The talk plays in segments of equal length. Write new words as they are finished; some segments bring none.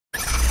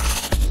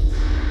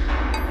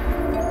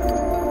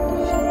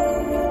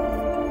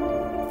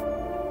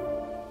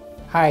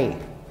Hi,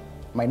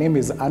 my name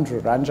is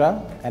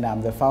Ranja and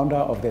I'm the founder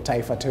of the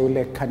Taifa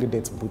Teule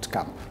Candidates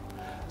Bootcamp.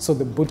 So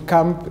the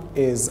bootcamp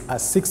is a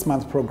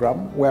 6-month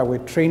program where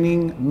we're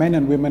training men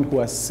and women who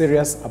are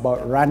serious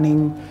about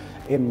running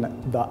in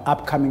the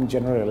upcoming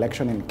general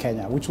election in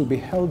Kenya, which will be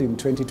held in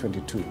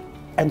 2022.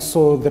 And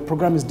so the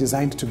program is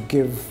designed to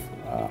give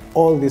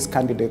all these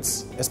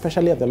candidates,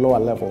 especially at the lower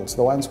levels,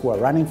 the ones who are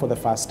running for the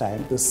first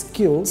time, the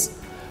skills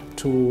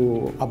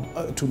to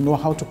know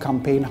how to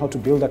campaign, how to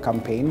build a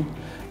campaign,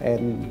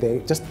 and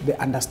the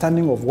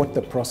understanding of what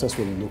the process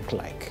will look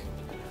like.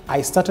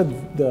 I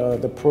started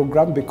the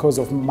program because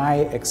of my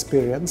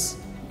experience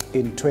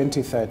in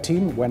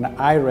 2013 when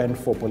I ran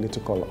for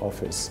political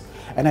office.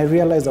 And I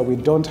realized that we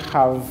don't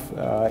have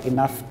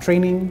enough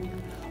training,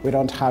 we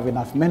don't have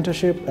enough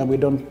mentorship, and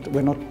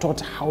we're not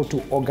taught how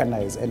to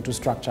organize and to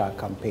structure a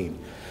campaign.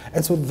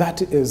 And so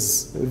that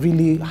is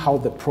really how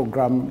the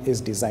program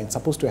is designed. It's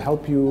supposed to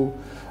help you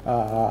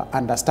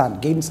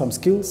understand, gain some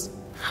skills,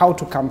 how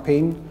to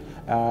campaign,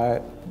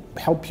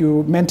 help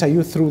you, mentor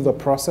you through the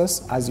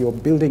process as you're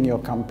building your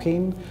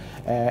campaign,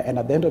 and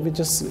at the end of it,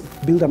 just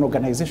build an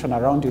organization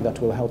around you that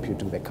will help you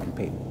do the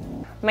campaign.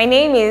 My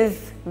name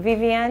is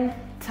Vivian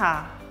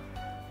Ta.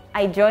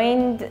 I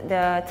joined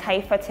the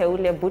Taifa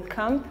Teule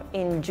Bootcamp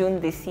in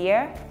June this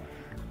year.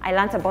 I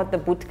learned about the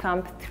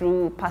bootcamp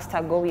through Pastor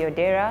Gowi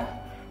Odera,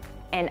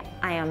 and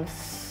I am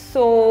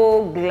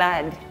so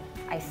glad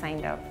I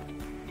signed up.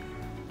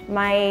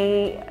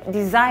 My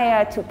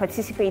desire to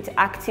participate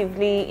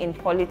actively in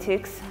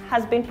politics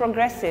has been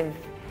progressive.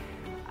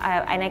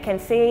 And I can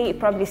say it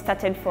probably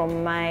started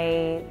from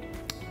my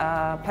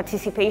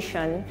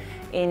participation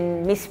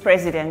in Miss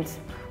President,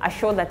 a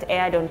show that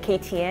aired on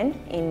KTN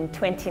in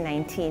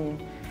 2019.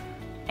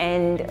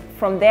 And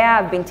from there,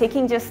 I've been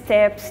taking just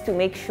steps to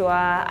make sure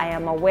I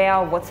am aware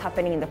of what's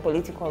happening in the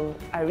political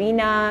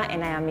arena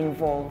and I am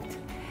involved.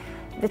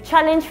 The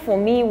challenge for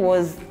me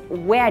was,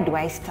 where do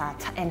I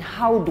start and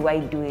how do I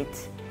do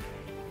it?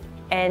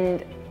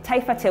 And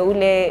Taifa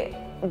Teule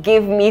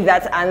gave me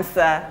that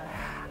answer.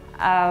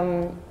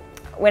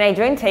 When I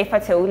joined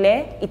Taifa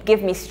Teule, it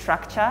gave me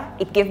structure,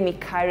 it gave me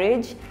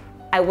courage.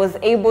 I was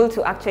able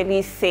to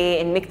actually say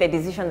and make the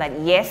decision that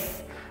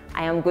yes,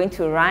 I am going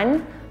to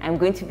run, I'm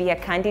going to be a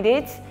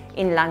candidate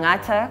in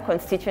Langata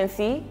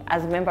constituency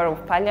as Member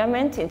of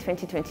Parliament in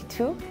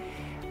 2022.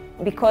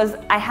 Because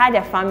I had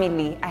a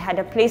family, I had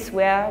a place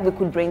where we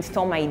could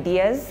brainstorm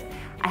ideas.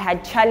 I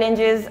had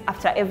challenges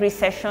after every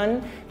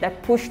session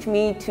that pushed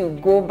me to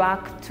go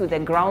back to the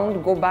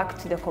ground, go back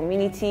to the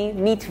community,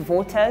 meet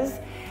voters.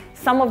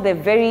 Some of the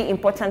very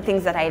important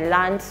things that I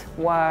learned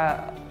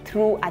were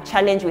through a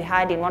challenge we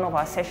had in one of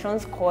our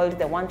sessions called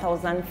the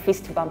 1000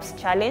 Fist Bumps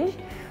Challenge,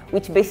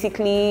 which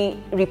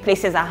basically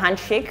replaces a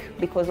handshake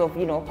because of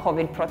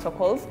COVID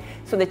protocols.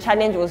 So the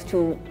challenge was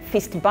to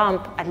fist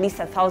bump at least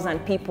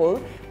 1,000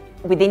 people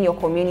within your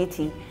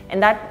community,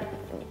 and that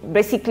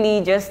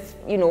basically just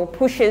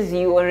pushes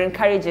you or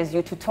encourages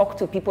you to talk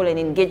to people and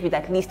engage with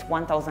at least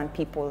 1,000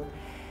 people.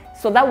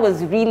 So that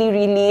was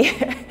really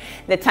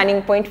the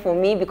turning point for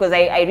me, because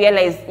I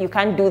realized you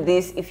can't do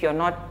this if you're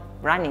not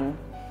running.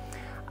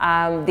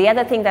 The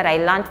other thing that I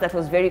learned that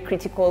was very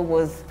critical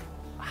was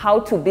how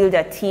to build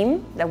a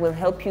team that will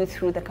help you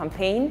through the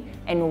campaign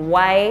and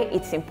why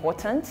it's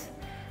important.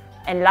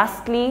 And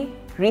lastly,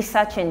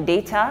 research and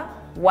data,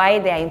 why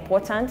they are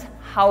important,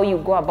 how you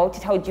go about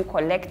it, how do you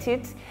collect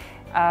it.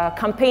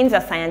 Campaigns are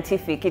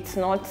scientific, it's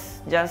not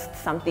just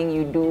something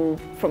you do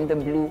from the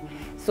blue.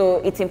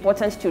 So it's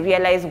important to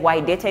realize why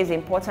data is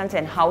important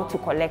and how to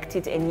collect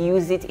it and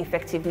use it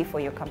effectively for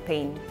your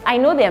campaign. I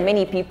know there are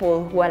many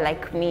people who are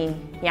like me,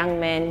 young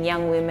men,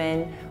 young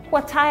women, who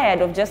are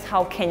tired of just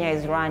how Kenya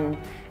is run.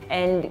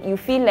 And you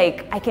feel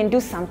like, I can do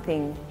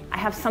something, I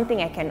have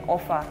something I can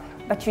offer,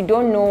 but you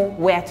don't know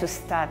where to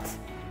start.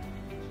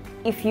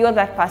 If you're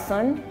that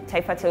person,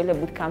 Taifa Teule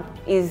Bootcamp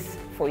is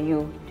for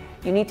you.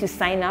 You need to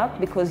sign up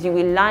because you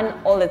will learn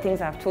all the things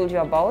I've told you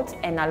about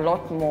and a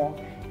lot more.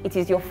 It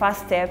is your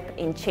first step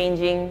in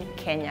changing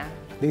Kenya.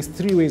 There's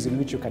 3 ways in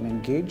which you can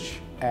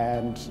engage,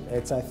 and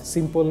it's a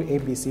simple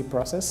ABC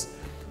process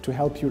to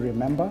help you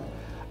remember.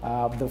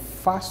 The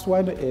first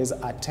one is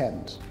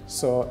attend.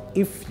 So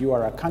if you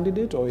are a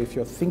candidate or if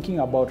you're thinking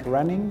about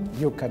running,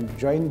 you can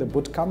join the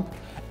bootcamp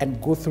and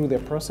go through the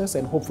process,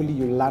 and hopefully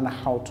you learn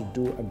how to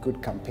do a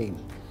good campaign.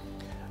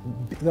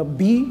 The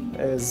B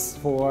is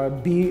for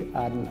be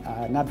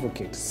an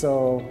advocate.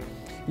 So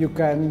you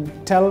can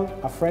tell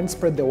a friend,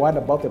 spread the word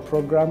about the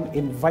program,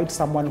 invite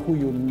someone who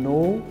you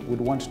know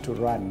would want to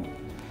run.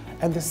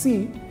 And the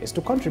C is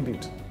to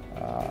contribute.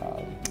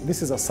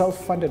 This is a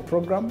self-funded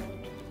program.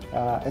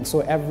 And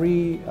so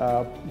every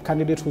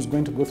candidate who's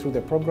going to go through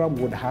the program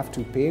would have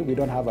to pay. We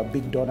don't have a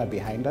big donor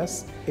behind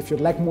us. If you'd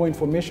like more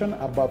information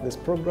about this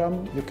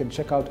program, you can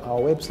check out our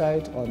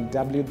website on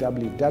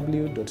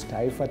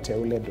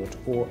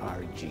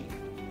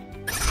www.taifateule.org.